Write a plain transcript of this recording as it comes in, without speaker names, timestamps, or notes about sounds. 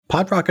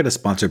PodRocket is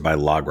sponsored by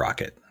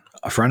LogRocket,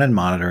 a front-end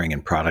monitoring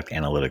and product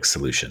analytics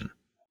solution.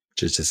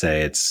 Which is to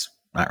say, it's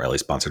not really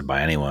sponsored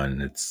by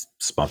anyone. It's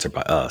sponsored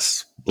by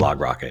us,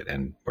 LogRocket,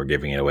 and we're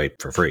giving it away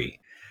for free.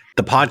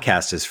 The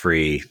podcast is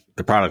free.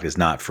 The product is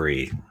not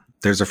free.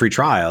 There's a free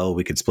trial.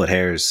 We could split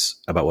hairs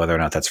about whether or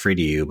not that's free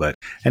to you. But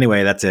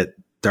anyway, that's it.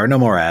 There are no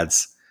more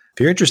ads.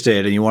 If you're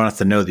interested and you want us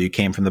to know that you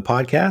came from the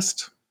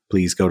podcast,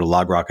 please go to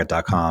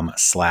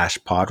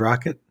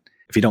logrocket.com/podrocket.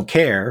 If you don't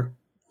care,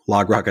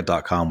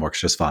 logrocket.com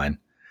works just fine.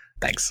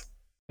 Thanks.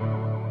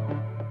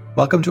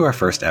 Welcome to our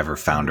first ever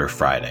Founder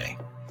Friday.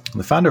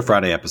 The Founder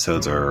Friday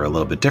episodes are a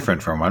little bit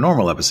different from our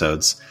normal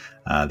episodes.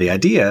 The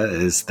idea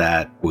is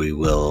that we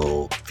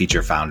will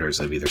feature founders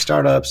of either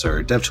startups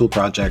or DevTool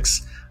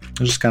projects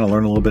and just kind of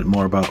learn a little bit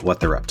more about what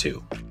they're up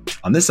to.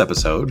 On this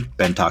episode,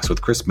 Ben talks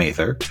with Chris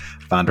Mather,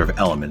 founder of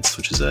Elements,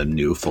 which is a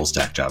new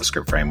full-stack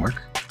JavaScript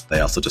framework. They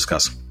also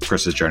discuss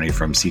Chris's journey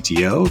from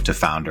CTO to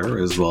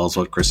founder, as well as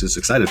what Chris is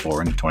excited for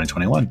in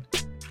 2021.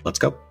 Let's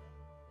go.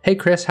 Hey,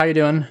 Chris, how you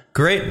doing?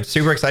 Great.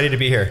 Super excited to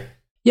be here.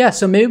 Yeah,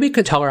 so maybe we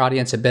could tell our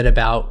audience a bit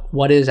about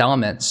what is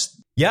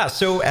Elements. Yeah,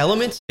 so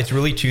Elements, it's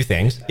really two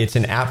things. It's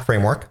an app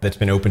framework that's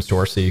been open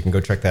source, so you can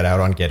go check that out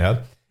on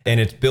GitHub.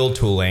 And it's build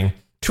tooling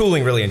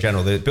really in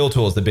general. The build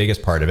tool is the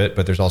biggest part of it,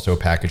 but there's also a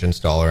package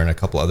installer and a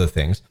couple other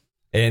things.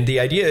 And the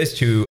idea is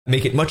to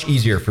make it much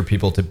easier for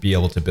people to be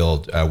able to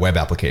build web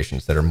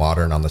applications that are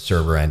modern on the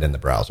server end and the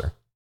browser.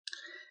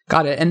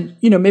 Got it. And,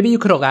 maybe you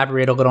could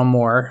elaborate a little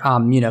more,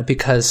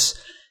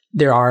 because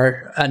there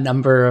are a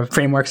number of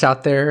frameworks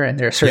out there, and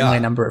there are certainly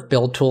a number of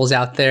build tools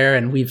out there.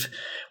 And we've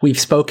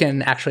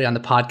spoken actually on the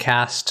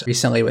podcast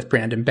recently with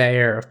Brandon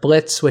Bayer of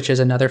Blitz, which is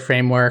another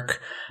framework.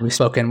 We've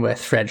spoken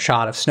with Fred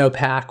Schott of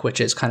Snowpack,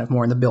 which is kind of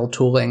more in the build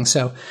tooling.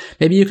 So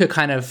maybe you could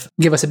kind of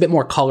give us a bit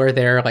more color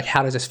there. Like,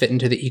 how does this fit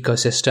into the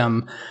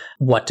ecosystem?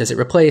 What does it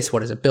replace?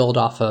 What does it build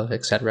off of,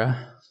 et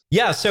cetera?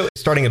 Yeah. So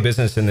starting a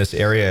business in this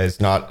area is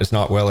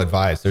not well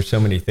advised. There's so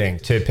many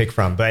things to pick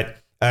from, but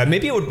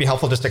maybe it would be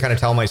helpful just to kind of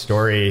tell my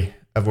story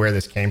of where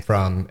this came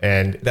from,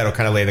 and that'll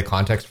kind of lay the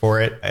context for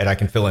it, and I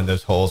can fill in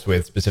those holes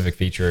with specific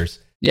features.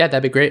 Yeah,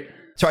 that'd be great.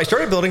 So I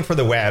started building for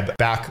the web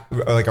back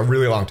like a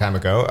really long time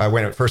ago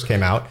when it first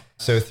came out.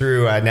 So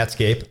through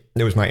Netscape,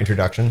 it was my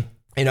introduction.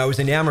 And I was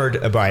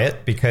enamored by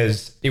it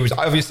because it was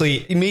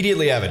obviously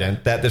immediately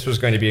evident that this was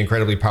going to be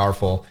incredibly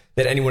powerful,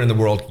 that anyone in the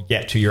world could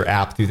get to your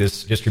app through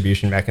this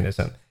distribution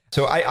mechanism.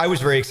 So I was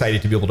very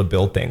excited to be able to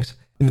build things.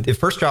 The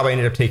first job I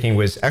ended up taking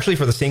was actually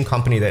for the same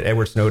company that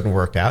Edward Snowden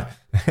worked at.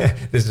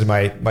 This is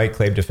my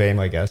claim to fame,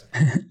 I guess.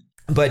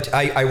 But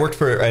I worked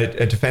for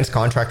a defense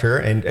contractor,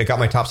 and I got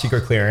my top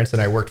secret clearance,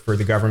 and I worked for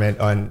the government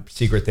on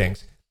secret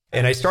things.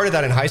 And I started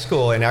that in high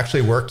school and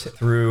actually worked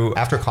through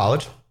after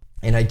college.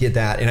 And I did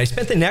that. And I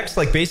spent the next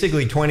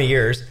basically 20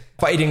 years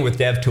fighting with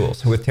dev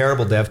tools, with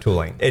terrible dev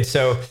tooling. And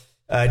so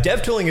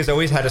dev tooling has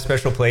always had a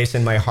special place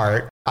in my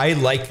heart. I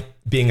like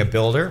being a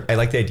builder. I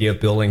like the idea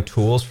of building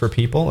tools for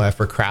people,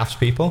 for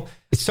craftspeople.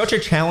 It's such a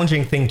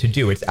challenging thing to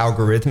do. It's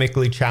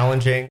algorithmically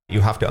challenging.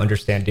 You have to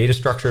understand data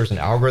structures and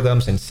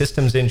algorithms and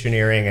systems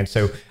engineering. And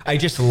so I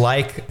just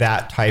like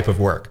that type of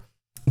work.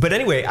 But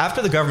anyway,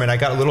 after the government, I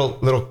got a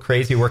little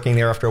crazy working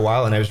there after a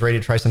while, and I was ready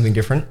to try something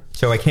different.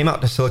 So I came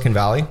out to Silicon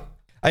Valley.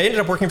 I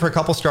ended up working for a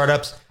couple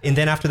startups. And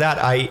then after that,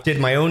 I did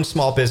my own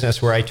small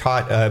business where I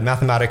taught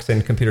mathematics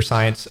and computer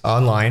science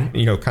online,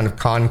 kind of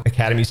Khan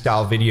Academy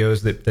style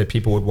videos that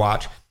people would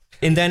watch.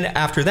 And then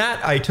after that,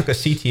 I took a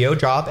CTO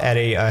job at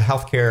a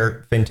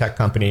healthcare fintech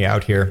company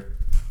out here.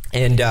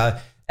 And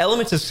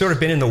Elements has sort of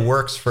been in the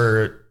works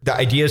for the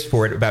ideas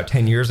for it about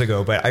 10 years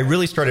ago. But I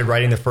really started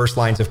writing the first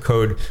lines of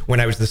code when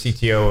I was the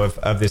CTO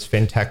of this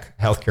fintech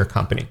healthcare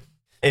company.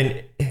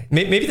 And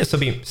maybe this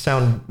will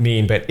sound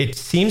mean, but it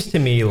seems to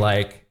me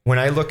like when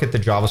I look at the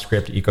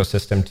JavaScript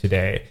ecosystem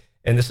today,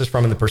 and this is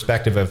from the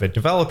perspective of a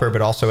developer,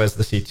 but also as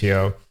the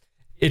CTO,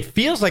 it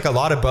feels like a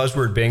lot of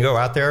buzzword bingo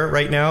out there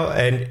right now.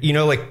 And,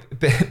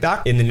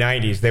 back in the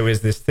 90s, there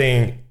was this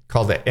thing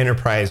called the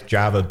Enterprise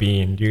Java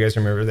Bean. Do you guys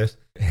remember this?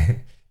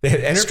 The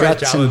Enterprise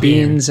Struts Java and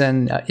beans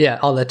and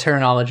all the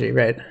terminology,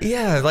 right?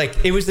 Yeah,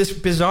 it was this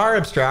bizarre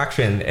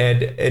abstraction,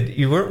 and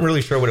you weren't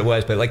really sure what it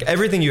was, but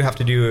everything you have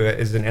to do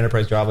is an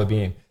Enterprise Java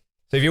Bean.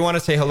 So if you want to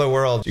say hello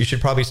world, you should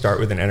probably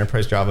start with an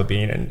Enterprise Java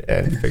Bean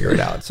and figure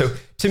it out. So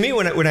to me,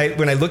 when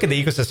I look at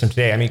the ecosystem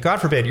today, I mean, God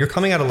forbid, you're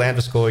coming out of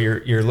Lambda school,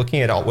 you're looking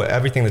at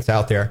everything that's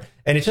out there,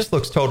 and it just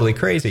looks totally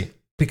crazy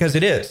because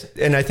it is.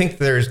 And I think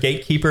there's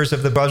gatekeepers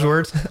of the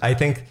buzzwords. I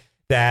think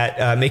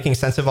that making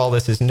sense of all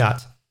this is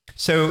nuts.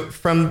 So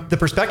from the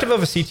perspective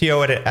of a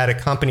CTO at a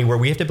company where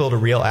we have to build a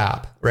real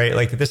app,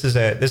 right? This is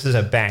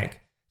a bank.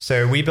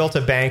 So we built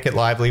a bank at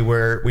Lively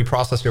where we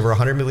processed over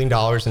 $100 million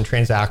in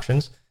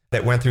transactions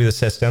that went through the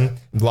system,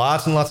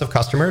 lots and lots of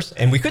customers,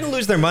 and we couldn't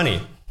lose their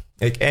money,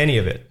 any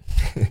of it.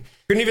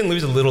 Couldn't even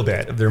lose a little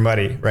bit of their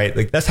money,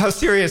 right? That's how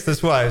serious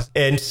this was.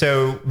 And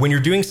so when you're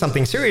doing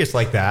something serious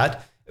like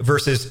that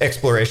versus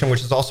exploration,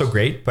 which is also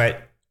great,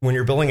 but when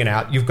you're building an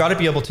app, you've got to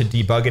be able to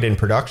debug it in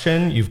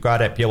production. You've got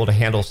to be able to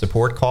handle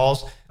support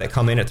calls that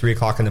come in at 3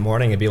 o'clock in the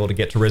morning and be able to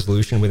get to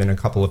resolution within a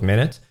couple of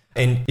minutes.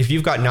 And if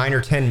you've got 9 or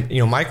 10,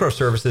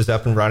 microservices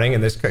up and running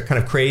and this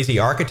kind of crazy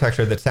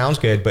architecture that sounds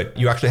good, but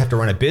you actually have to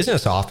run a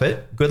business off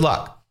it, good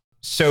luck.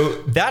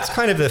 So that's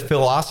kind of the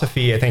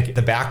philosophy, I think,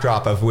 the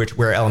backdrop of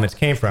where Elements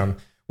came from,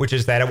 which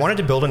is that I wanted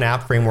to build an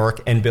app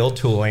framework and build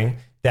tooling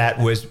that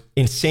was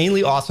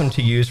insanely awesome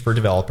to use for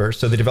developers.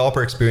 So the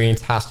developer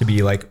experience has to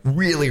be like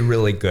really,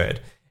 really good.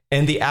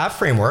 And the app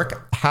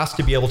framework has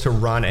to be able to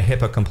run a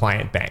HIPAA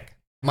compliant bank.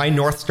 My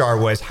North Star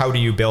was, how do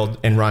you build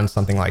and run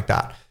something like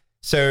that?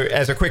 So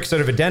as a quick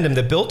sort of addendum,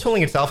 the build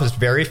tooling itself is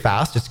very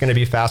fast. It's going to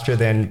be faster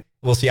than,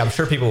 we'll see, I'm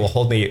sure people will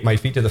hold my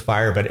feet to the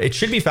fire, but it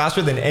should be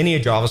faster than any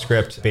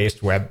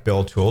JavaScript-based web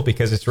build tool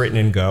because it's written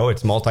in Go,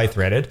 it's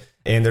multi-threaded,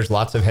 and there's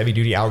lots of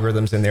heavy-duty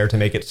algorithms in there to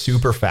make it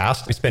super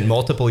fast. We spent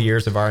multiple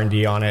years of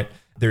R&D on it.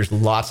 There's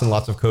lots and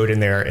lots of code in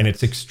there, and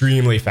it's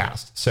extremely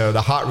fast. So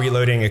the hot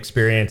reloading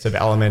experience of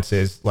Elements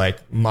is like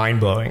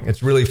mind-blowing.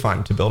 It's really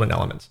fun to build in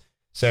Elements.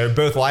 So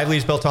both Lively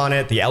is built on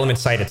it. The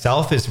Elements site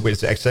itself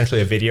was essentially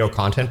a video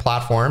content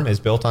platform, is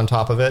built on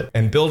top of it.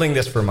 And building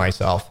this for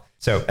myself.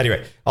 So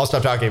anyway, I'll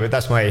stop talking, but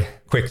that's my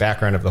quick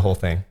background of the whole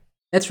thing.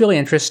 That's really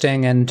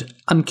interesting. And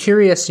I'm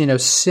curious,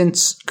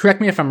 since,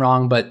 correct me if I'm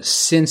wrong, but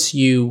since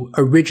you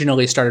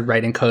originally started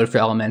writing code for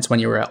Elements when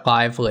you were at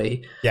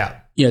Lively,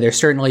 there's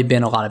certainly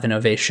been a lot of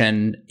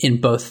innovation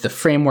in both the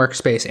framework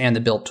space and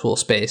the build tool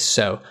space.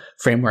 So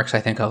frameworks,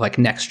 I think of like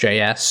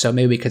Next.js. So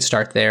maybe we could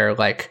start there.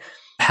 Like,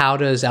 how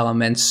does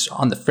Elements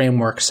on the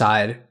framework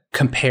side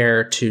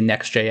compare to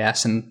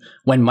Next.js? And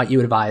when might you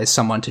advise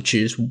someone to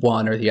choose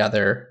one or the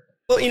other?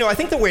 Well, I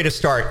think the way to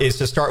start is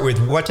to start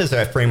with, what does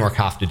a framework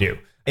have to do?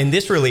 And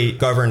this really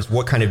governs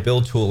what kind of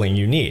build tooling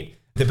you need.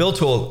 The build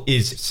tool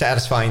is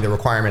satisfying the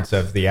requirements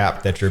of the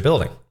app that you're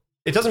building.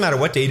 It doesn't matter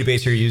what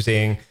database you're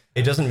using.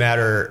 It doesn't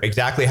matter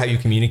exactly how you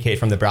communicate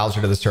from the browser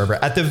to the server.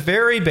 At the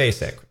very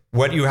basic,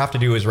 what you have to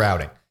do is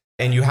routing,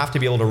 and you have to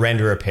be able to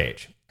render a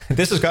page.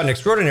 This has gotten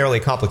extraordinarily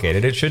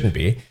complicated. It shouldn't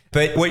be.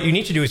 But what you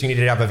need to do is you need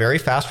to have a very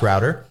fast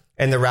router.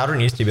 And the router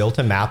needs to be able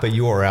to map a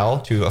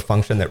URL to a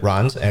function that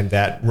runs and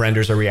that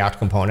renders a React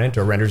component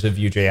or renders a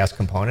Vue.js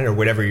component or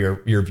whatever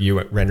your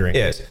Vue rendering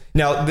is.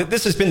 Now,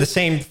 this has been the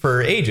same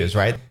for ages,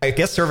 right? I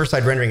guess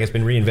server-side rendering has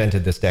been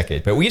reinvented this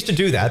decade. But we used to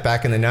do that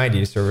back in the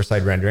 90s,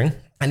 server-side rendering.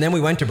 And then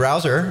we went to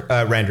browser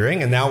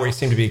rendering, and now we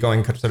seem to be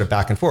going sort of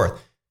back and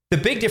forth. The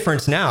big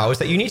difference now is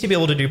that you need to be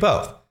able to do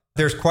both.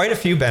 There's quite a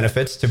few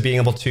benefits to being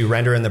able to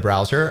render in the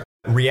browser.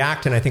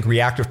 React, and I think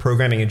reactive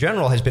programming in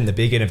general, has been the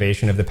big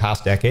innovation of the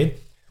past decade,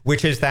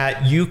 which is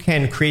that you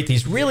can create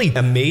these really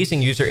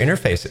amazing user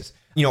interfaces.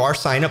 Our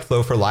sign-up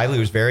flow for Lively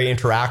was very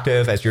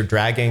interactive as you're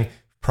dragging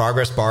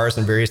progress bars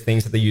and various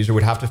things that the user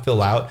would have to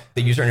fill out.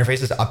 The user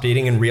interface is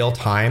updating in real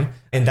time,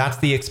 and that's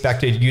the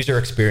expected user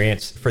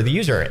experience for the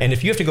user. And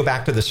if you have to go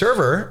back to the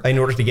server in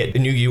order to get the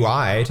new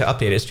UI to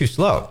update, it's too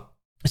slow.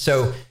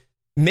 So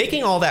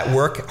making all that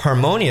work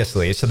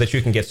harmoniously so that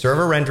you can get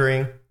server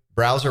rendering,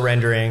 browser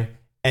rendering,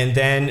 and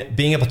then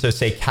being able to,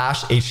 say,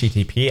 cache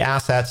HTTP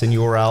assets and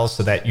URLs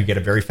so that you get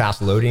a very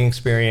fast loading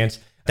experience.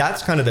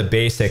 That's kind of the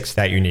basics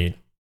that you need.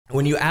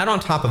 When you add on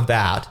top of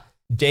that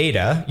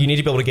data, you need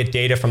to be able to get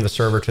data from the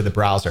server to the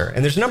browser.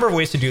 And there's a number of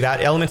ways to do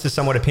that. Elements is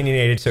somewhat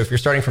opinionated. So if you're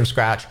starting from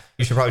scratch,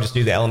 you should probably just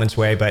do the Elements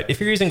way. But if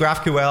you're using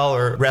GraphQL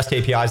or REST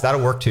APIs,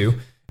 that'll work too.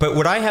 But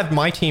what I have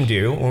my team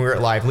do when we were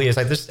at Lively is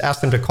I just ask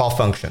them to call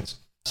functions.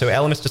 So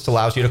Elements just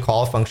allows you to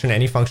call a function,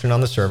 any function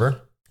on the server.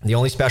 The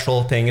only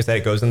special thing is that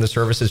it goes in the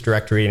services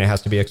directory and it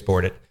has to be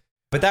exported.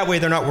 But that way,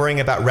 they're not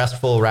worrying about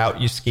RESTful route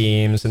use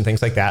schemes and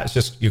things like that. It's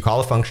just you call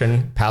a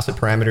function, pass it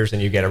parameters,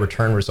 and you get a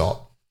return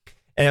result.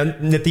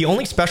 And the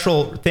only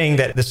special thing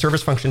that the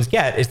service functions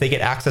get is they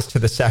get access to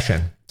the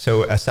session.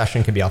 So a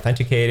session can be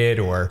authenticated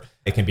or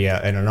it can be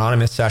an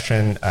anonymous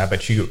session,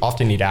 but you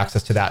often need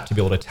access to that to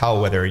be able to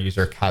tell whether a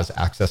user has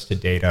access to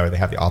data or they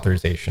have the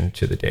authorization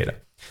to the data.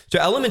 So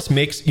Elements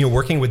makes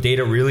working with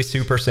data really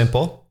super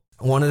simple.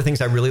 One of the things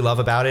I really love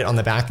about it on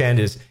the back end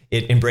is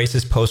it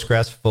embraces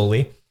Postgres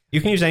fully. You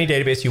can use any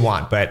database you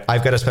want, but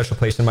I've got a special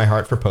place in my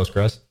heart for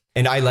Postgres.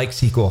 And I like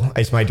SQL.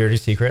 It's my dirty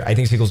secret. I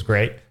think SQL's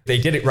great. They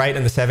did it right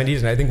in the 70s,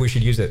 and I think we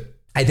should use it.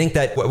 I think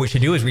that what we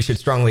should do is we should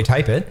strongly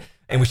type it,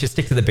 and we should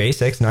stick to the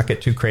basics, not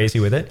get too crazy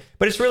with it.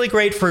 But it's really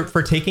great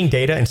for taking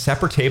data in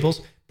separate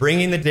tables,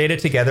 bringing the data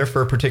together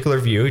for a particular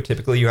view.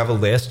 Typically, you have a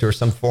list or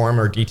some form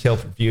or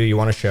detailed view you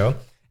want to show.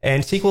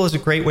 And SQL is a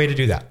great way to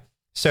do that.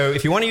 So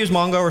if you want to use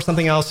Mongo or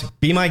something else,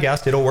 be my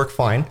guest. It'll work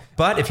fine.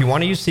 But if you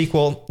want to use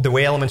SQL, the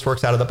way Elements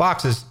works out of the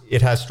box is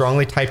it has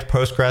strongly typed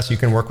Postgres. You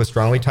can work with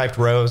strongly typed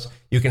rows.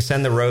 You can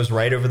send the rows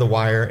right over the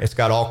wire. It's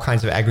got all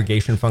kinds of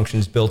aggregation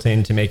functions built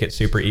in to make it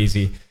super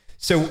easy.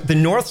 So the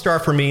North Star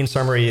for me in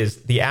summary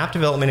is the app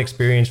development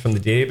experience from the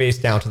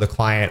database down to the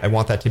client. I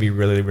want that to be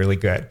really, really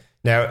good.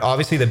 Now,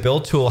 obviously, the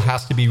build tool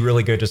has to be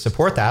really good to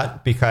support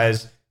that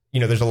because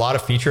There's a lot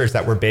of features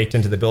that were baked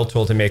into the build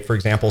tool to make, for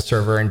example,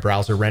 server and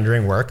browser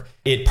rendering work.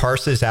 It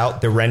parses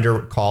out the render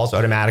calls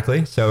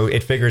automatically. So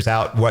it figures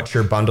out what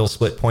your bundle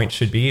split point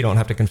should be. You don't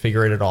have to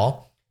configure it at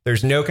all.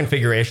 There's no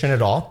configuration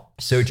at all.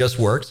 So it just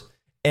works.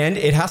 And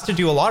it has to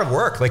do a lot of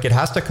work. Like it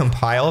has to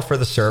compile for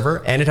the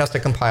server and it has to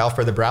compile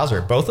for the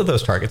browser, both of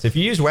those targets. If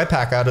you use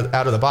Webpack out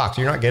of the box,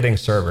 you're not getting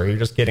server. You're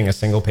just getting a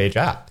single page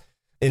app.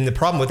 And the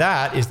problem with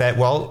that is that,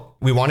 well,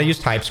 we want to use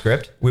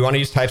TypeScript. We want to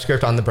use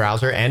TypeScript on the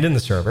browser and in the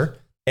server.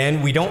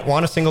 And we don't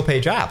want a single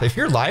page app. If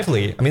you're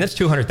Lively, that's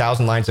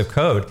 200,000 lines of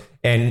code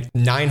and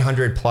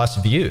 900 plus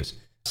views.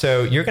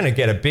 So you're going to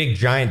get a big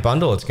giant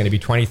bundle. It's going to be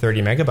 20,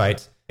 30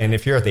 megabytes. And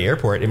if you're at the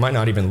airport, it might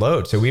not even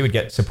load. So we would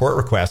get support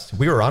requests.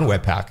 We were on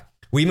Webpack.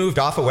 We moved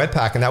off of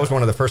Webpack, and that was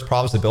one of the first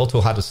problems the build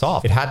tool had to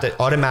solve. It had to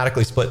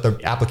automatically split the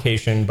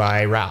application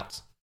by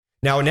routes.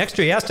 Now,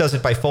 Next.js does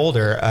it by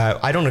folder.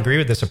 I don't agree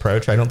with this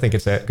approach. I don't think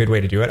it's a good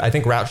way to do it. I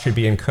think routes should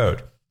be in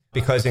code.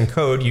 Because in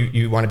code,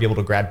 you want to be able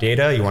to grab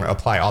data, you want to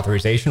apply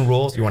authorization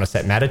rules, you want to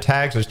set meta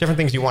tags. There's different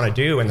things you want to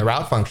do in the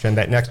route function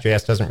that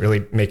Next.js doesn't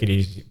really make it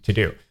easy to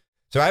do.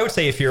 So I would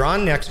say if you're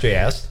on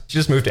Next.js,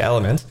 just move to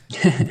Elements.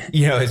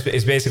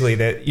 It's basically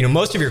that,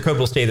 most of your code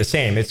will stay the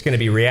same. It's going to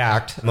be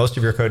React. Most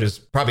of your code is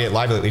probably at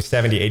Lively, at least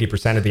 70,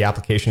 80% of the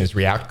application is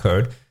React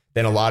code.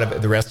 Then a lot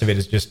of the rest of it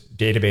is just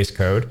database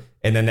code.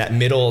 And then that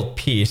middle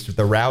piece,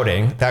 the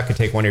routing, that could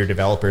take one of your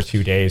developers a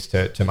few days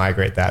to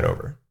migrate that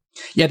over.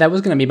 Yeah, that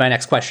was going to be my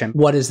next question.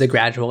 What is the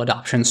gradual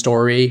adoption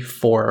story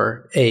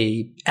for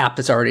a app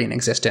that's already in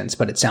existence?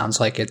 But it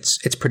sounds like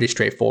it's pretty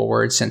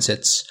straightforward since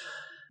it's,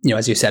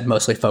 as you said,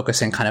 mostly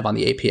focusing kind of on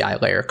the API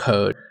layer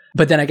code.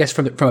 But then I guess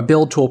from a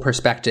build tool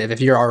perspective, if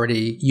you're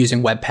already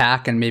using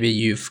Webpack and maybe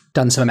you've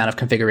done some amount of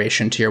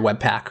configuration to your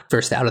Webpack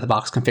first out of the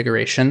box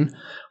configuration,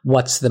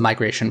 what's the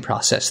migration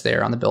process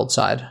there on the build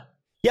side?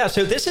 Yeah,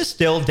 so this is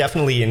still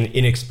definitely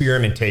in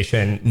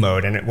experimentation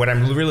mode. And what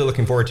I'm really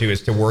looking forward to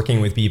is to working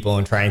with people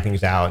and trying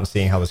things out and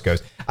seeing how this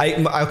goes.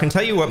 I can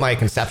tell you what my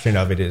conception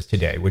of it is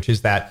today, which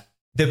is that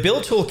the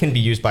build tool can be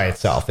used by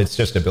itself. It's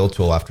just a build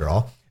tool after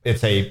all.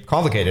 It's a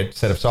complicated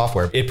set of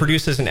software. It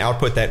produces an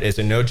output that is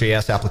a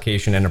Node.js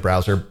application and a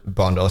browser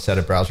bundle, a set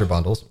of browser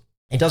bundles.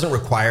 It doesn't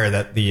require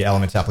that the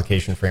Elements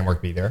application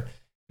framework be there.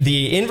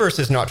 The inverse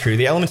is not true.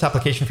 The Elements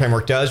application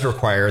framework does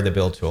require the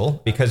build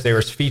tool because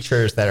there's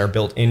features that are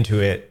built into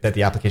it that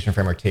the application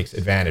framework takes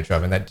advantage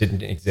of, and that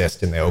didn't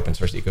exist in the open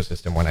source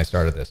ecosystem when I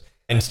started this,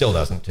 and still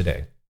doesn't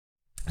today.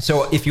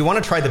 So if you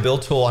want to try the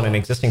build tool on an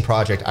existing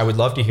project, I would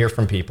love to hear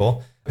from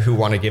people who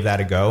want to give that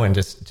a go and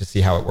just to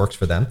see how it works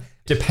for them.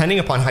 Depending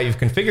upon how you've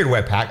configured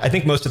Webpack, I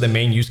think most of the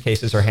main use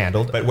cases are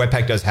handled, but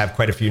Webpack does have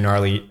quite a few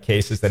gnarly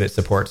cases that it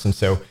supports, and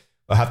so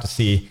we'll have to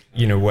see,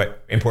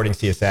 what importing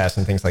CSS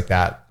and things like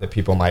that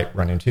people might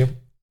run into.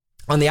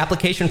 On the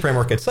application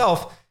framework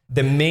itself,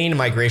 the main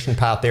migration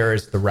path there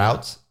is the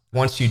routes.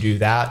 Once you do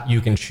that,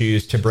 you can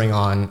choose to bring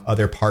on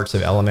other parts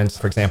of Elements.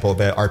 For example,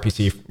 the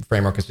RPC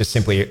framework is just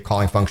simply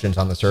calling functions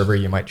on the server.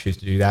 You might choose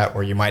to do that,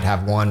 or you might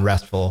have one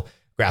RESTful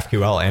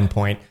GraphQL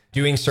endpoint.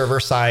 Doing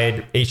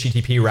server-side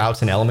HTTP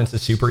routes in Elements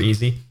is super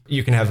easy.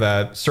 You can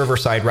have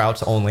server-side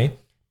routes only.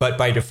 But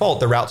by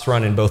default, the routes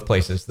run in both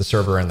places, the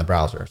server and the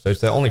browser. So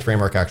it's the only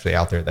framework actually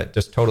out there that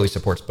just totally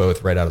supports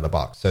both right out of the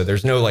box. So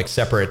there's no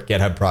separate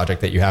GitHub project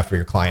that you have for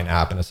your client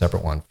app and a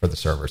separate one for the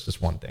server. It's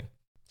just one thing.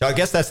 So I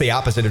guess that's the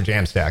opposite of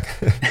Jamstack.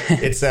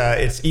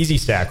 It's Easy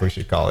Stack, we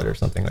should call it, or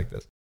something like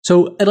this.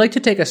 So I'd like to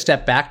take a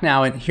step back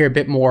now and hear a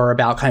bit more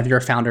about kind of your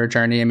founder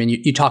journey. I mean,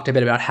 you talked a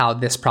bit about how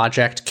this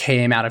project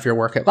came out of your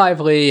work at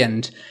Lively,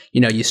 and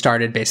you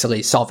started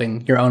basically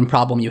solving your own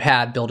problem you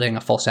had, building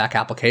a full stack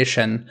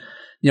application.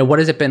 What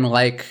has it been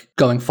like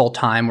going full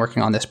time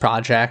working on this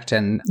project?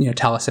 And,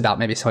 tell us about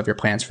maybe some of your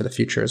plans for the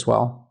future as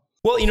well.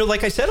 Well,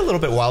 like I said a little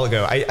bit while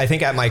ago, I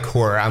think at my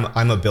core,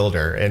 I'm a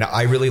builder and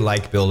I really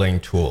like building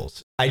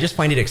tools. I just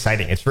find it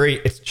exciting.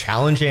 It's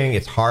challenging.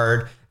 It's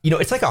hard.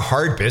 It's like a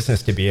hard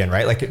business to be in,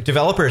 right? Like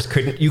developers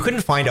you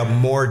couldn't find a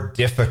more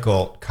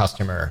difficult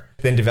customer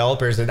than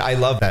developers. And I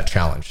love that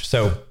challenge.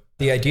 So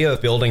the idea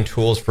of building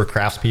tools for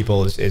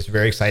craftspeople is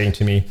very exciting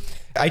to me.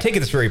 I take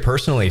this very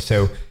personally.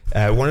 So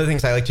one of the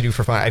things I like to do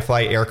for fun, I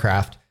fly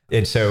aircraft.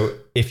 And so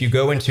if you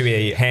go into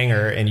a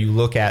hangar and you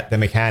look at the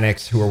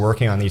mechanics who are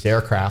working on these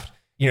aircraft,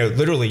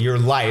 literally your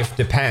life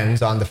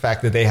depends on the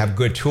fact that they have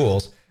good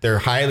tools. They're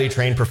highly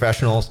trained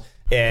professionals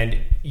and,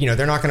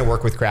 they're not going to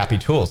work with crappy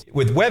tools.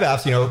 With web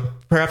apps,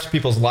 perhaps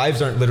people's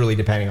lives aren't literally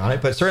depending on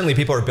it, but certainly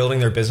people are building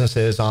their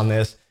businesses on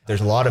this. There's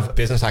a lot of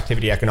business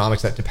activity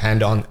economics that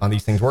depend on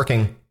these things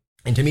working.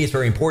 And to me, it's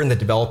very important that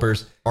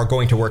developers are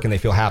going to work and they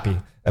feel happy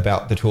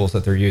about the tools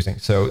that they're using.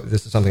 So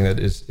this is something that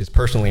is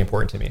personally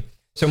important to me.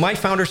 So my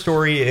founder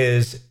story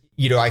is,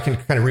 I can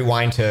kind of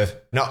rewind to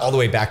not all the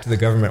way back to the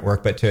government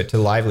work, but to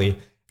Lively.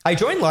 I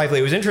joined Lively.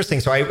 It was interesting.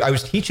 So I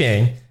was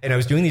teaching and I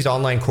was doing these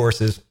online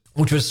courses,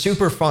 which was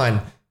super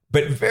fun,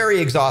 but very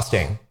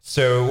exhausting.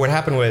 So what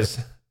happened was,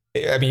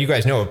 you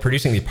guys know,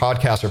 producing these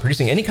podcasts or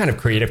producing any kind of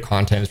creative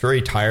content is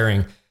very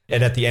tiring.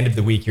 And at the end of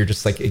the week, you're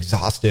just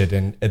exhausted.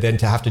 And then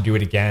to have to do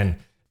it again,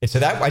 And so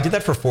I did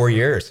that for 4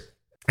 years.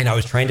 And I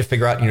was trying to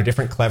figure out,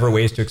 different clever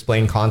ways to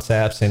explain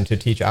concepts and to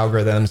teach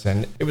algorithms.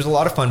 And it was a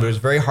lot of fun, but it was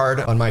very hard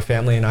on my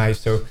family and I.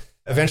 So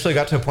eventually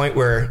got to a point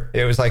where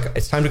it was like,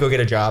 it's time to go get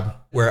a job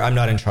where I'm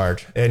not in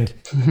charge. And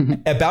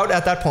about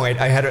at that point,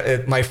 I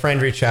had my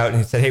friend reach out and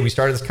he said, hey, we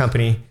started this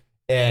company.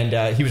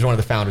 And he was one of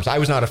the founders. I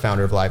was not a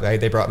founder of Live.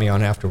 They brought me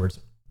on afterwards.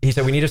 He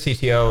said, we need a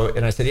CTO.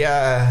 And I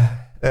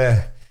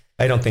said,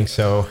 I don't think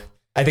so.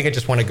 I think I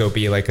just want to go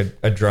be like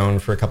a drone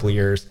for a couple of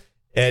years.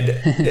 And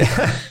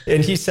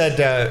and he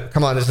said,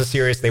 come on, this is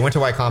serious. They went to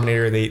Y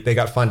Combinator. They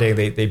got funding.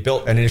 They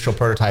built an initial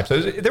prototype. So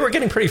they were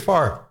getting pretty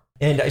far.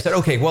 And I said,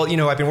 okay, well,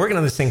 I've been working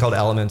on this thing called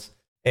Elements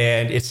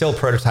and it's still a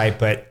prototype,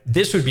 but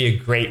this would be a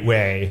great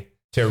way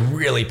to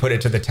really put it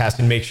to the test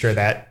and make sure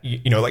that,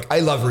 like I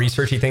love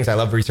researchy things. I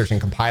love researching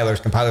compilers,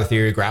 compiler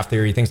theory, graph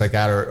theory, things like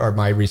that are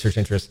my research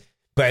interests.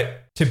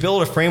 But to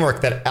build a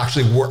framework that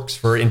actually works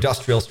for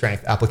industrial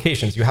strength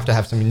applications, you have to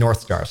have some North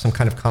Star, some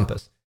kind of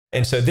compass.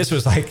 And so this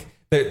was like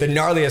the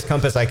gnarliest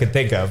compass I could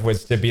think of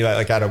was to be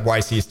like at a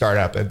YC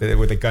startup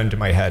with a gun to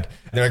my head.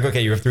 And they're like,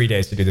 okay, you have 3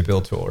 days to do the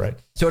build tool, right?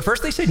 So at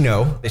first they said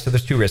no. They said,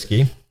 that's too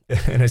risky.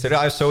 And I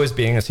said, so is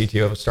being a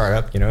CTO of a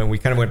startup, and we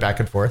kind of went back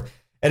and forth.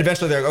 And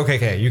eventually they're like,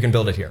 okay, you can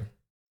build it here.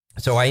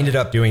 So I ended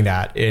up doing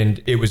that.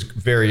 And it was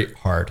very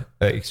hard,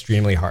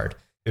 extremely hard.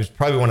 It was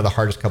probably one of the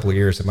hardest couple of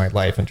years of my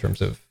life in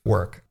terms of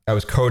work. I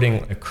was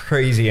coding a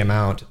crazy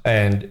amount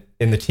and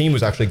the team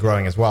was actually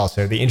growing as well.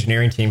 So the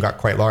engineering team got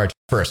quite large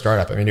for a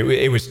startup. I mean,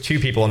 it was 2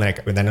 people and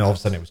then all of a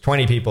sudden it was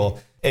 20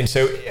 people. And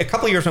so a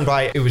couple of years went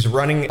by, it was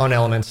running on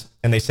Elements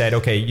and they said,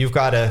 okay, you've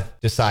got to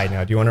decide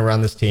now. Do you want to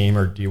run this team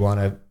or do you want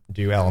to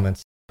do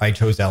Elements? I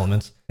chose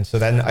Elements. And so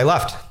then I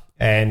left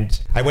and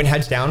I went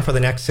heads down for the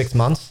next 6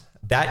 months.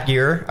 That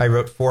year, I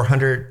wrote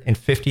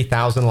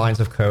 450,000 lines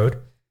of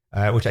code.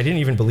 Which I didn't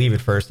even believe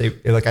at first. I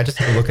just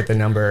had to look at the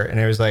number and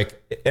it was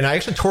like, and I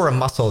actually tore a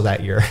muscle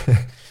that year.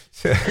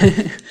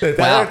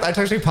 Wow. That's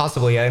actually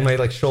possibly in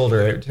my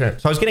shoulder. So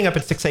I was getting up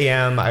at 6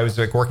 a.m. I was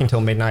working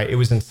till midnight. It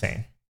was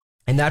insane.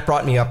 And that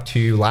brought me up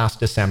to last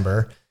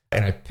December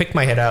and I picked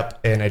my head up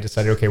and I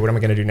decided, okay, what am I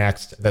going to do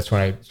next? That's when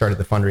I started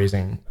the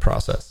fundraising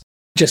process.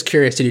 Just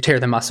curious, did you tear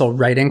the muscle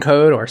writing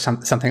code or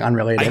something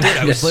unrelated? I did.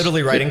 I was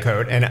literally writing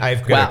code and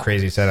I've got a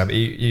crazy setup.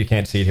 You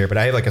can't see it here, but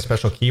I have a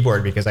special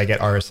keyboard because I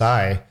get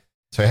RSI.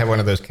 So I have one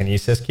of those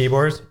Kinesis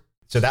keyboards.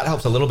 So that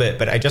helps a little bit,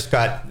 but I just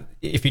got,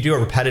 if you do a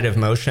repetitive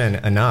motion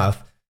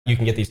enough, you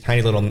can get these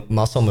tiny little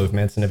muscle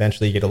movements and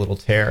eventually you get a little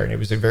tear. And it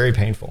was very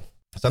painful.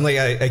 So I'm like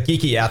a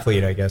geeky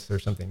athlete, I guess, or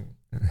something.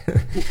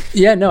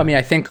 Yeah, no, I mean,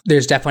 I think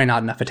there's definitely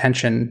not enough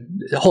attention,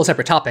 a whole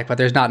separate topic, but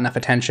there's not enough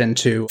attention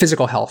to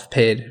physical health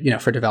paid,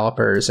 for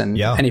developers and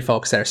any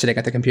folks that are sitting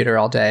at the computer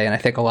all day. And I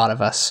think a lot of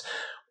us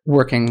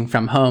working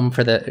from home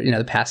for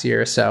the past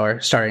year or so are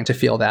starting to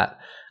feel that.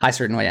 I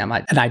certainly am.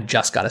 And I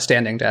just got a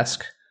standing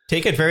desk.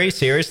 Take it very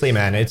seriously,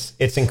 man.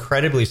 It's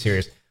incredibly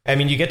serious. I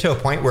mean, you get to a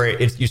point where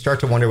you start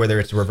to wonder whether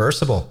it's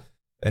reversible,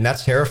 and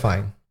that's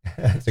terrifying.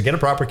 So get a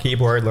proper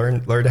keyboard,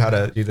 learn how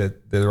to do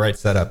the right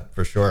setup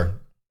for sure.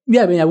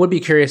 Yeah, I mean, I would be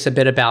curious a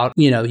bit about,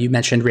 you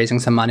mentioned raising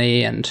some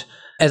money. And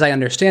as I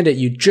understand it,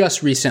 you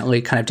just recently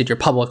kind of did your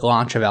public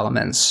launch of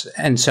Elements.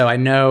 And so I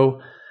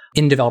know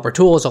in developer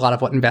tools, a lot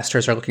of what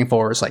investors are looking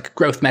for is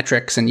growth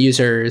metrics and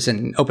users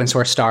and open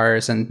source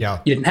stars. And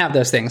you didn't have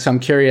those things. So I'm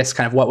curious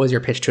kind of what was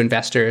your pitch to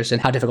investors and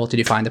how difficult did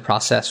you find the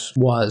process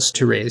was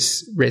to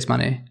raise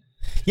money?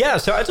 Yeah,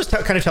 so I'll just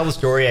kind of tell the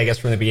story, I guess,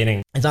 from the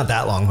beginning. It's not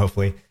that long,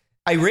 hopefully.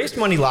 I raised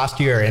money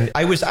last year and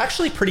I was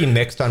actually pretty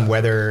mixed on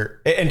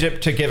whether, and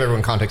to give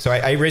everyone context, so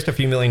I raised a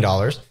few $1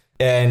 million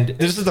and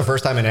this is the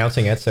first time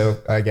announcing it. So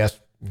I guess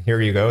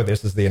here you go.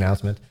 This is the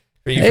announcement.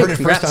 You've heard it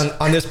first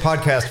on this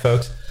podcast,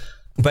 folks.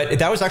 But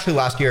that was actually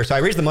last year. So I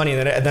raised the money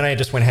and then I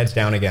just went heads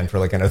down again for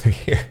another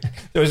year.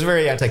 It was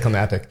very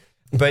anticlimactic.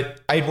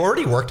 But I'd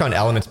already worked on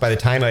Elements by the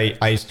time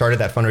I started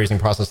that fundraising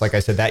process. Like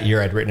I said, that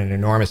year I'd written an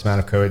enormous amount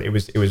of code.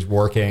 It was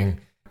working.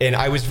 And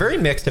I was very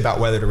mixed about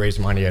whether to raise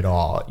money at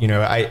all.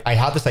 I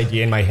had this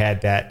idea in my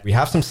head that we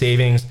have some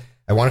savings.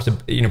 I wanted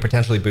to,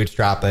 potentially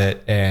bootstrap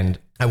it. And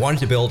I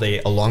wanted to build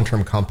a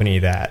long-term company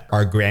that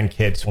our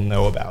grandkids will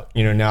know about,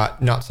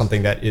 not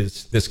something that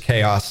is this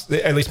chaos.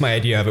 At least my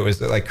idea of it was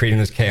creating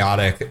this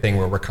chaotic thing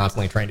where we're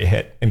constantly trying to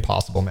hit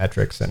impossible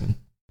metrics.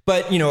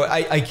 But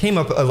I came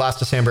up last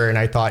December and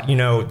I thought,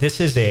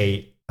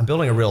 I'm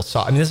building a real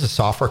this is a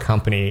software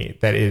company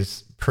that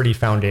is pretty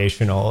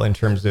foundational in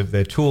terms of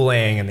the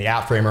tooling and the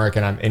app framework.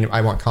 And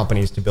I want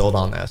companies to build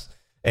on this.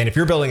 And if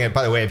you're building it,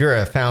 by the way, if you're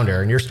a founder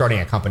and you're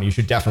starting a company, you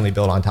should definitely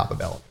build on top of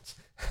Elements.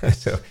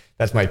 So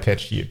that's my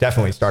pitch to you.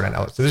 Definitely start on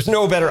Elements. So there's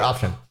no better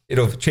option.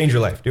 It'll change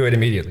your life. Do it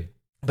immediately.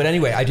 But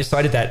anyway, I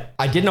decided that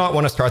I did not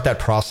want to start that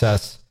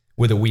process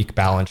with a weak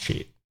balance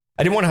sheet.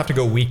 I didn't want to have to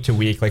go week to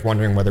week,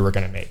 wondering whether we're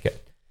going to make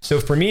it. So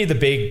for me, the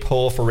big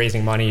pull for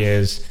raising money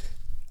is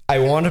I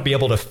want to be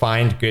able to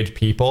find good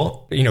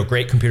people,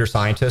 great computer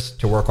scientists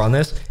to work on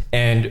this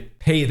and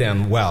pay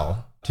them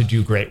well to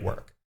do great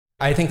work.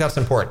 I think that's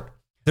important.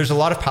 There's a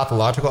lot of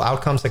pathological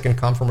outcomes that can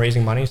come from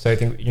raising money. So I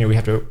think, we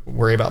have to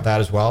worry about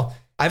that as well.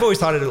 I've always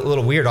thought it a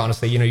little weird,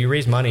 honestly. You know, you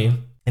raise money and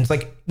it's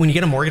like when you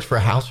get a mortgage for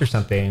a house or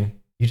something,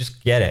 you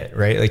just get it,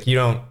 right? Like you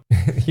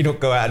don't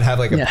go out and have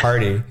like a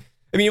party.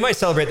 I mean, you might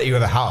celebrate that you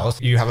have a house.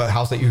 You have a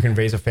house that you can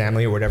raise a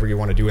family or whatever you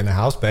want to do in the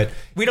house, but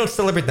we don't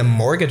celebrate the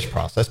mortgage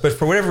process. But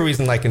for whatever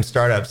reason, like in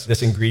startups,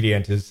 this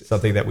ingredient is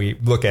something that we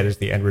look at as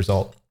the end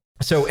result.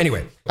 So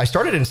anyway, I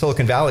started in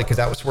Silicon Valley because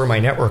that was where my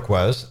network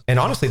was. And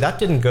honestly, that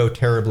didn't go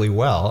terribly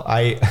well.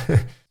 I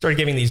started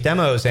giving these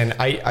demos and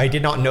I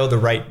did not know the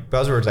right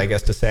buzzwords, I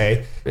guess, to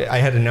say. I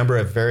had a number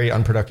of very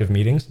unproductive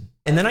meetings.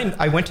 And then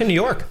I went to New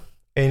York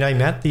and I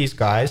met these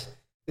guys.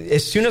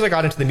 As soon as I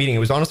got into the meeting, it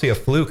was honestly a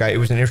fluke. It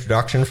was an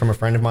introduction from a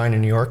friend of mine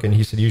in New York, and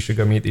he said, you should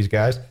go meet these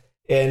guys.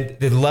 And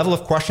the level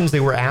of questions they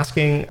were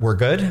asking were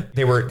good.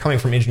 They were coming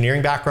from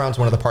engineering backgrounds.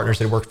 One of the partners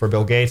had worked for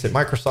Bill Gates at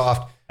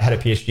Microsoft, had a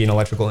PhD in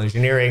electrical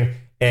engineering.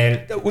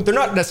 And they're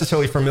not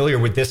necessarily familiar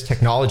with this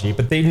technology,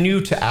 but they knew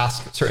to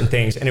ask certain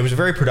things. And it was a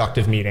very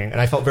productive meeting,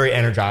 and I felt very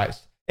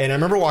energized. And I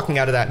remember walking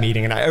out of that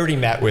meeting, and I already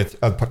met with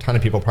a ton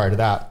of people prior to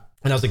that.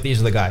 And I was like, these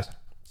are the guys.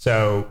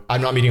 So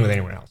I'm not meeting with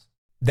anyone else.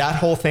 That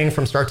whole thing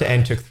from start to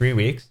end took 3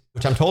 weeks,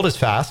 which I'm told is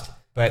fast,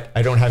 but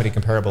I don't have any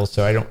comparables,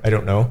 so I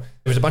don't know.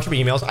 There was a bunch of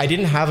emails. I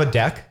didn't have a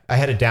deck. I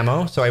had a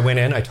demo. So I went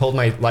in, I told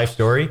my life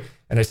story,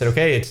 and I said,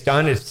 okay, it's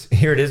done.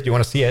 Here it is. Do you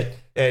want to see it?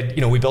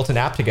 And, we built an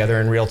app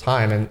together in real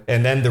time.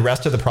 And then the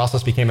rest of the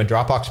process became a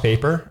Dropbox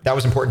paper. That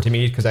was important to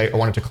me because I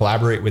wanted to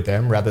collaborate with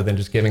them rather than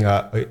just giving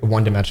a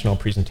one-dimensional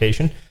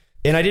presentation.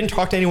 And I didn't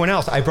talk to anyone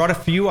else. I brought a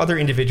few other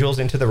individuals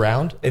into the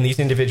round. And these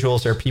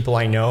individuals are people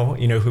I know,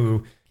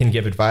 who can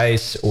give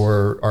advice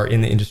or are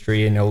in the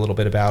industry and know a little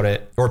bit about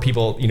it. Or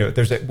people,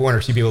 there's one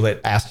or two people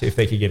that asked if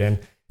they could get in.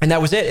 And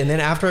that was it. And then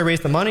after I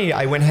raised the money,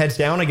 I went heads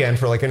down again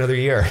for like another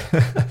year.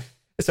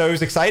 So it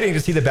was exciting to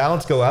see the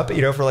balance go up,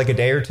 for like a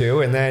day or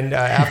two. And then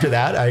after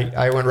that,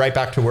 I went right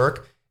back to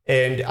work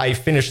and I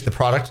finished the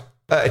product.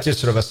 It's just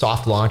sort of a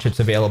soft launch.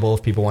 It's available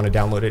if people want to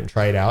download it and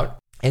try it out.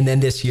 And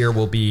then this year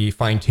we'll be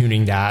fine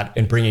tuning that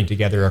and bringing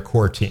together a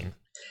core team.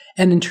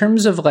 And in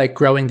terms of like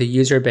growing the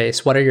user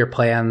base, what are your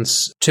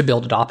plans to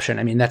build adoption?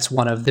 I mean, that's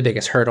one of the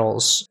biggest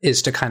hurdles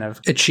is to kind of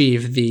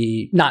achieve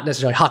the, not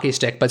necessarily hockey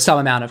stick, but some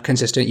amount of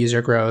consistent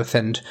user growth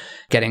and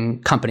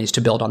getting companies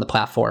to build on the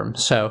platform.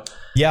 So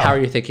how are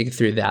you thinking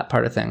through that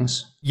part of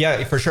things?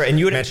 Yeah, for sure. And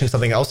you had mentioned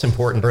something else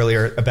important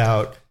earlier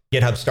about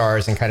GitHub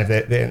stars and kind of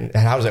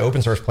how does the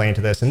open source play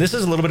into this? And this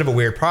is a little bit of a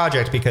weird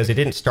project because it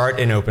didn't start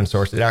in open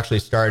source. It actually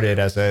started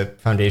as a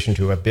foundation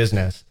to a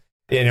business.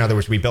 In other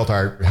words, we built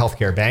our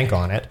healthcare bank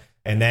on it.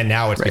 And then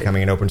now it's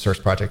becoming an open source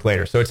project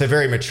later. So it's a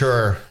very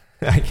mature,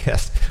 I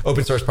guess,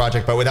 open source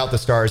project, but without the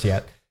stars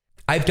yet.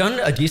 I've done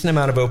a decent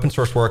amount of open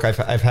source work. I've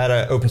had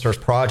an open source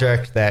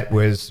project that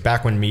was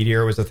back when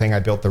Meteor was a thing. I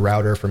built the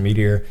router for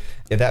Meteor.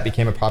 That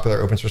became a popular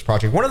open source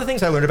project. One of the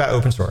things I learned about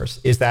open source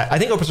is that I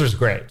think open source is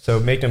great. So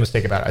make no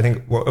mistake about it. I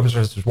think open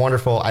source is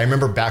wonderful. I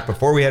remember back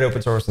before we had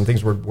open source and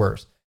things were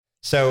worse.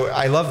 So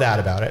I love that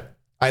about it.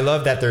 I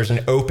love that there's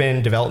an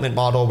open development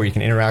model where you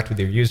can interact with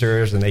your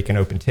users and they can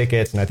open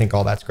tickets. And I think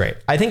all that's great.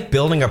 I think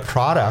building a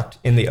product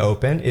in the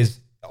open is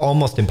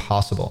almost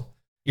impossible.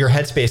 Your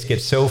headspace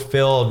gets so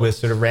filled with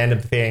sort of random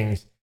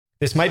things.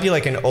 This might be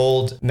like an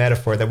old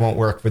metaphor that won't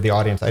work for the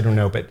audience. I don't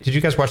know. But did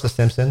you guys watch The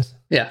Simpsons?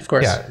 Yeah, of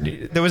course.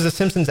 Yeah. There was a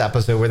Simpsons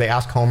episode where they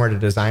asked Homer to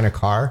design a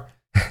car.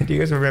 Do you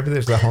guys remember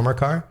there's the Homer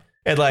car?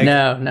 And like,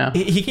 no.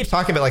 He keeps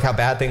talking about like how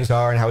bad things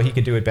are and how he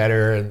could do it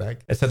better.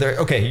 And so they're,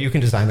 okay, you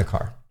can design the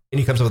car. And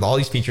he comes up with all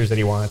these features that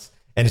he wants.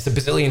 And it's a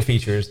bazillion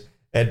features.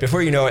 And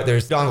before you know it,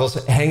 there's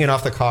dongles hanging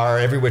off the car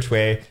every which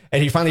way.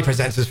 And he finally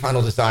presents his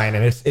final design.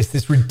 And it's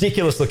this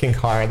ridiculous looking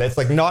car that's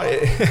like not,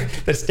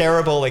 that's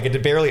terrible. Like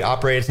it barely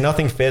operates.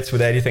 Nothing fits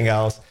with anything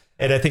else.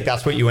 And I think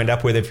that's what you end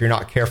up with if you're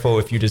not careful,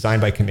 if you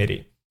design by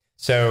committee.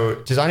 So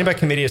designing by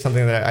committee is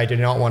something that I did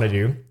not want to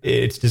do.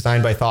 It's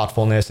designed by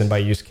thoughtfulness and by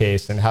use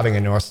case and having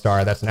a North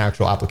Star. That's an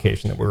actual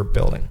application that we're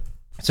building.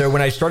 So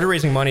when I started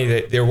raising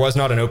money, there was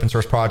not an open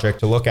source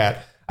project to look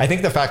at. I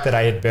think the fact that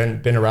I had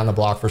been around the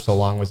block for so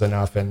long was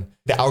enough. And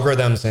the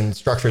algorithms and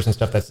structures and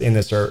stuff that's in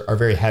this are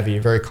very heavy,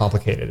 very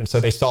complicated. And so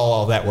they saw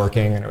all that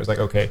working and it was like,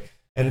 okay.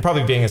 And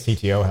probably being a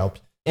CTO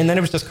helped. And then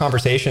it was just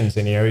conversations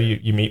and,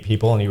 you meet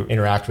people and you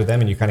interact with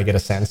them and you kind of get a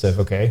sense of,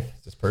 okay,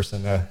 is this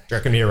person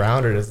jerking me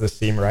around or does this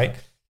seem right?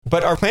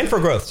 But our plan for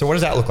growth. So what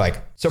does that look like?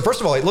 So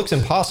first of all, it looks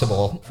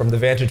impossible from the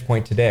vantage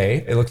point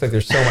today. It looks like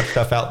there's so much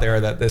stuff out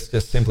there that this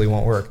just simply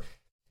won't work.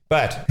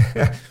 But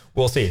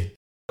we'll see.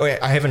 Okay,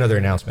 I have another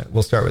announcement.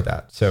 We'll start with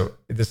that. So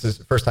this is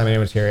the first time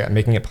anyone's here. I'm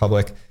making it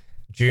public.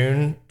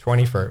 June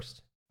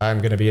 21st, I'm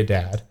going to be a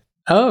dad.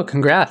 Oh,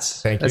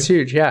 congrats. Thank you. That's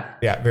huge. Yeah.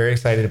 Yeah, very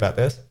excited about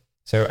this.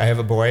 So I have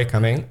a boy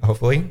coming,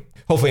 hopefully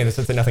in the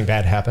sense that nothing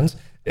bad happens.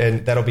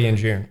 And that'll be in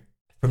June.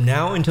 From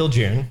now until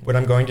June, what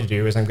I'm going to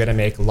do is I'm going to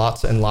make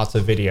lots and lots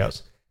of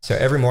videos. So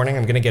every morning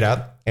I'm going to get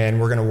up and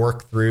we're going to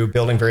work through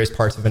building various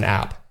parts of an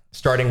app,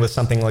 starting with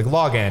something like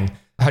login.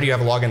 How do you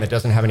have a login that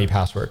doesn't have any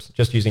passwords,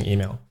 just using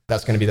email?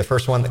 That's going to be the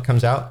first one that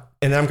comes out.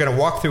 And then I'm going to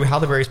walk through how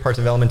the various parts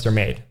of Elements are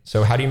made.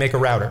 So how do you make a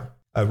router,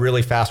 a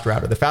really fast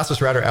router, the fastest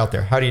router out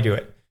there? How do you do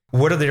it?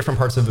 What are the different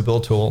parts of the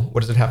build tool?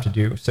 What does it have to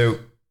do? So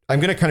I'm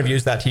going to kind of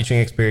use that teaching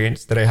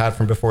experience that I had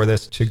from before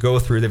this to go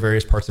through the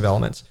various parts of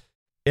Elements.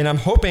 And I'm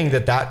hoping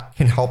that that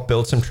can help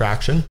build some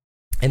traction.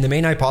 And the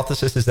main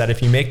hypothesis is that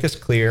if you make this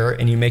clear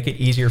and you make it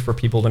easier for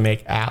people to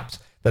make apps,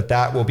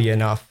 that will be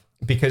enough.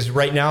 Because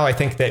right now, I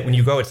think that when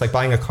you go, it's like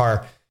buying a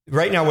car.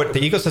 Right now, what the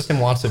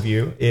ecosystem wants of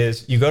you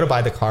is you go to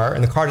buy the car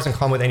and the car doesn't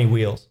come with any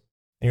wheels.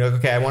 And you're like,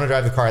 okay, I want to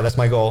drive the car. That's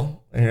my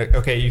goal. And you're like,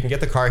 okay, you can get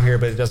the car here,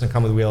 but it doesn't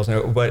come with wheels.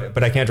 No,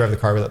 but I can't drive the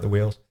car without the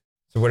wheels.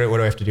 So what do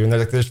I have to do? And they're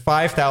like, there's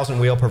 5,000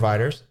 wheel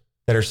providers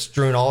that are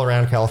strewn all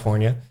around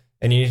California,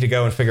 and you need to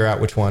go and figure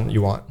out which one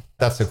you want.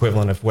 That's the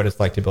equivalent of what it's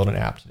like to build an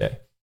app today.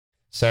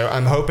 So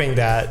I'm hoping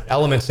that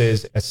Elements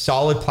is a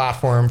solid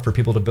platform for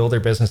people to build their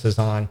businesses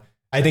on.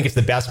 I think it's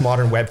the best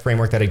modern web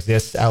framework that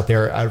exists out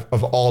there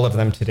of all of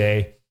them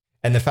today.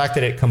 And the fact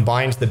that it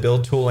combines the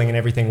build tooling and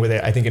everything with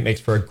it, I think it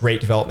makes for a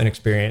great development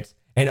experience.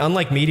 And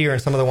unlike Meteor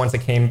and some of the ones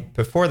that came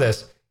before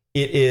this,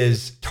 it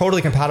is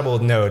totally compatible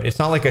with Node. It's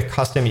not like a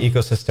custom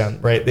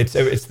ecosystem, right?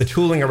 It's the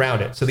tooling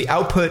around it. So the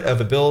output of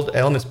a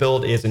Elements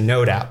build is a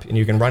Node app, and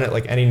you can run it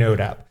like any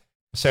Node app.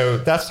 So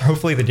that's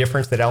hopefully the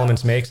difference that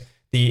Elements makes.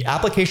 The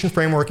application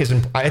framework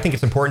I think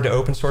it's important to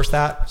open source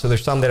that. So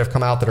there's some that have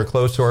come out that are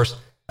closed source.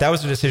 That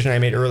was a decision I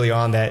made early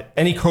on, that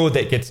any code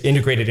that gets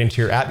integrated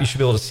into your app, you should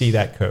be able to see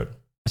that code.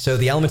 So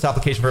the Elements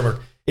application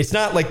framework, it's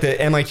not like the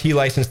MIT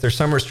license. There's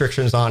some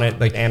restrictions on it,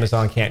 like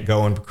Amazon can't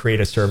go and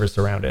create a service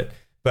around it,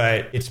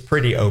 but it's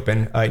pretty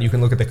open. You can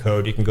look at the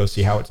code, you can go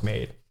see how it's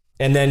made.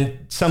 And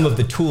then some of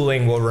the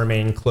tooling will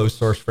remain closed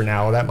source for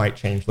now. That might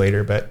change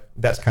later, but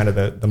that's kind of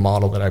the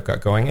model that I've got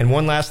going. And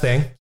one last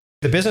thing,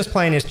 the business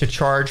plan is to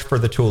charge for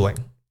the tooling.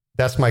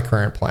 That's my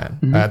current plan.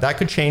 Mm-hmm. That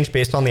could change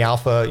based on the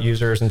alpha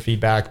users and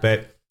feedback,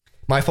 but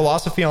my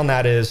philosophy on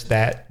that is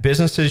that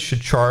businesses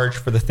should charge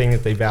for the thing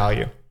that they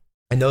value.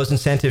 And those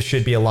incentives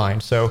should be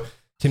aligned. So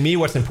to me,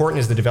 what's important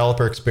is the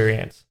developer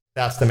experience.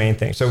 That's the main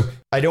thing. So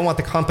I don't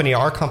want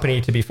our company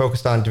to be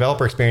focused on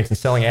developer experience and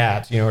selling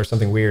ads, or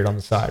something weird on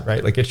the side,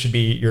 right? Like it should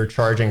be you're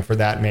charging for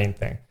that main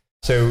thing.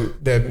 So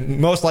the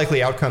most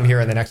likely outcome here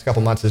in the next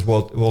couple of months is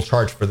we'll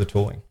charge for the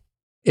tooling.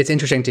 It's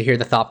interesting to hear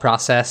the thought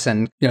process.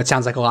 And, it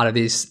sounds like a lot of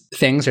these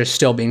things are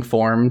still being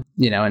formed,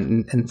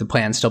 and the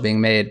plan's still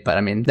being made. But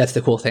I mean, that's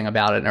the cool thing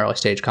about an early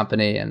stage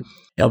company. And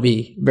it'll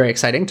be very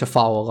exciting to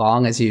follow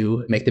along as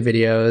you make the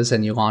videos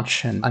and you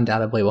launch, and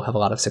undoubtedly we'll have a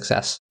lot of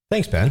success.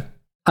 Thanks, Ben.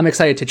 I'm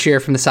excited to cheer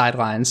from the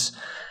sidelines.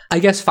 I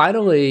guess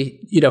finally,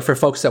 for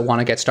folks that want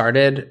to get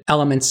started,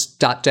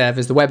 elements.dev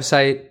is the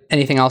website.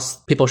 Anything else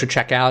people should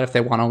check out if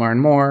they want to learn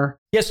more?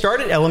 Yeah, start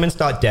at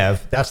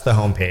elements.dev. That's the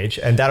homepage,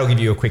 and that'll give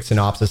you a quick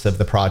synopsis of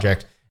the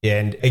project.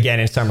 And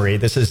again, in summary,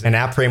 this is an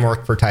app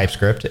framework for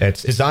TypeScript.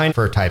 It's designed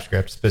for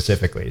TypeScript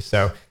specifically.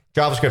 So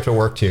JavaScript will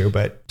work too,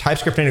 but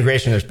TypeScript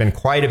integration, there's been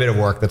quite a bit of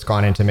work that's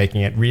gone into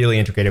making it really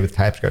integrated with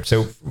TypeScript.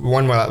 So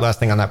one more last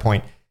thing on that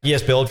point.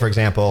 ESBuild, for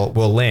example,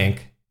 will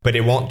link, but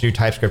it won't do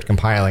TypeScript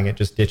compiling. It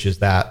just ditches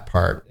that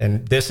part.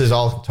 And this is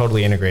all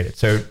totally integrated.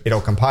 So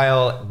it'll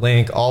compile,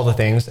 link, all the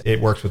things. It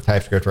works with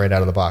TypeScript right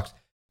out of the box.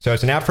 So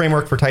it's an app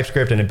framework for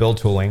TypeScript and a build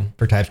tooling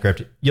for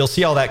TypeScript. You'll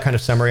see all that kind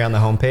of summary on the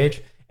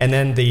homepage. And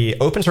then the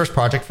open source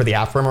project for the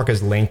app framework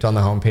is linked on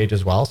the homepage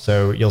as well.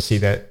 So you'll see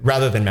that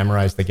rather than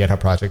memorize the GitHub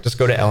project, just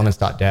go to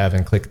elements.dev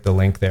and click the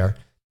link there.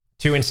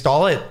 To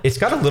install it, it's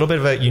got a little bit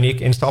of a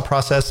unique install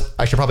process.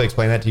 I should probably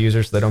explain that to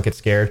users so they don't get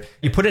scared.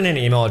 You put in an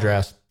email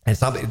address. And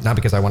it's not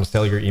because I want to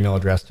sell your email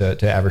address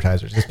to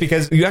advertisers. It's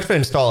because you have to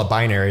install a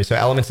binary. So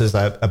Elements is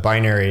a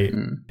binary,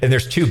 and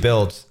there's two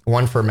builds,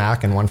 one for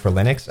Mac and one for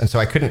Linux. And so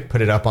I couldn't put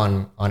it up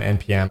on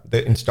NPM.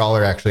 The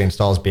installer actually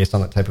installs based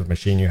on the type of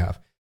machine you have.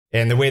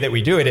 And the way that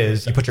we do it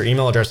is you put your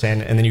email address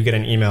in, and then you get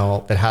an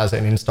email that has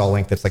an install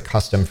link that's like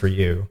custom for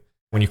you.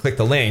 When you click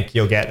the link,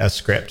 you'll get a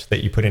script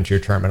that you put into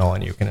your terminal,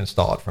 and you can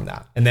install it from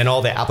that. And then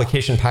all the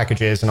application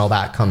packages and all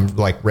that come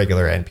like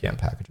regular NPM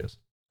packages.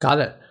 Got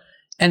it.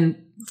 And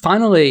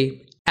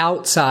finally,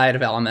 outside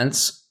of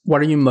Elements, what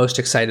are you most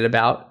excited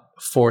about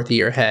for the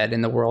year ahead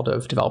in the world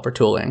of developer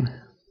tooling?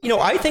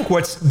 I think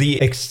what's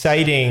the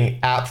exciting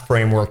app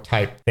framework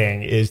type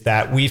thing is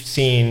that we've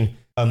seen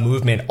a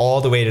movement all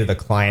the way to the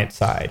client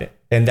side.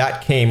 And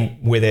that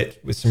came with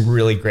it with some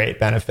really great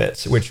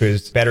benefits, which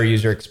was better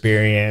user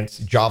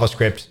experience,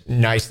 JavaScript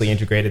nicely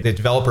integrated. The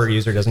developer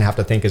user doesn't have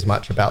to think as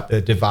much about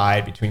the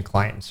divide between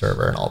client and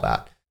server and all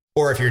that.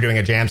 Or if you're doing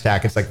a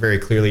Jamstack, it's like very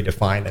clearly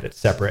defined that it's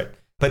separate.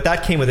 But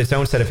that came with its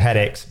own set of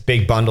headaches,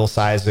 big bundle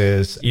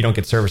sizes. You don't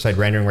get server-side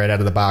rendering right out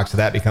of the box, so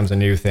that becomes a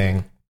new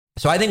thing.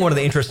 So I think one of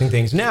the interesting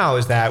things now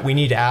is that we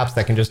need apps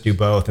that can just do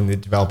both, and the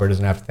developer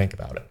doesn't have to think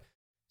about it.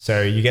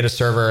 So you get a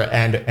server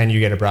and you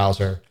get a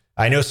browser.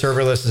 I know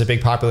serverless is a big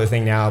popular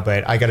thing now,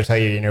 but I got to tell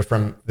you,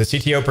 from the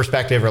CTO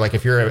perspective, or like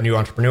if you're a new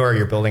entrepreneur,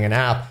 you're building an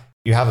app,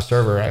 you have a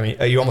server. I mean,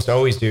 you almost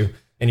always do.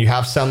 And you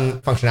have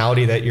some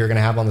functionality that you're going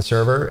to have on the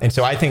server. And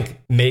so I think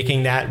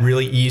making that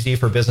really easy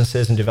for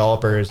businesses and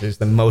developers is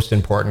the most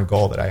important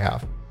goal that I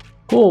have.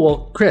 Cool. Well,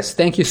 Chris,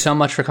 thank you so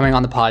much for coming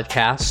on the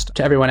podcast.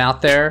 To everyone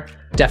out there,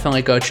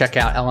 definitely go check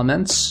out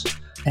Elements.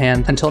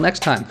 And until next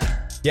time.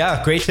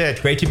 Yeah, great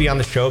to be on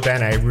the show,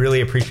 Ben. I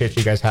really appreciate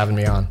you guys having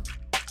me on.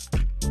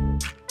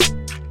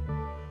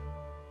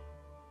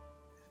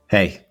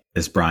 Hey,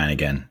 it's Brian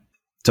again.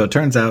 So it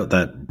turns out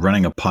that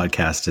running a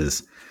podcast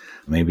is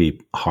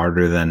maybe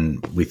harder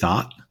than we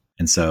thought.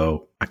 And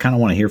so I kind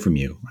of want to hear from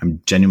you.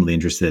 I'm genuinely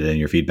interested in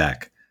your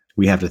feedback.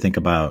 We have to think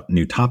about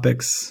new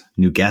topics,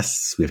 new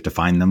guests. We have to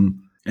find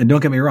them. And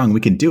don't get me wrong, we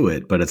can do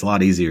it, but it's a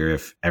lot easier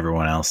if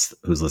everyone else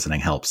who's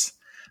listening helps.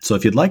 So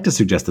if you'd like to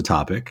suggest a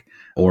topic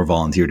or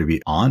volunteer to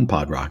be on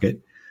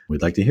PodRocket,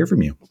 we'd like to hear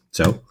from you.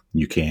 So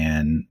you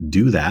can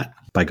do that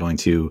by going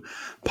to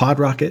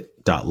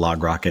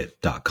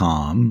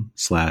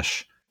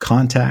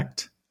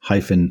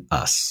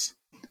podrocket.logrocket.com/contact-us.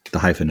 The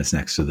hyphen is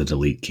next to the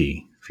delete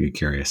key, if you're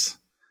curious.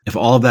 If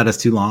all of that is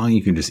too long,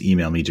 you can just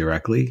email me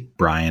directly,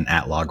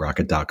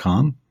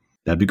 brian@logrocket.com.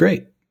 That'd be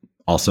great.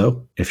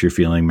 Also, if you're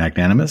feeling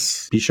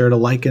magnanimous, be sure to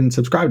like and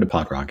subscribe to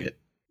PodRocket.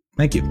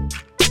 Thank you.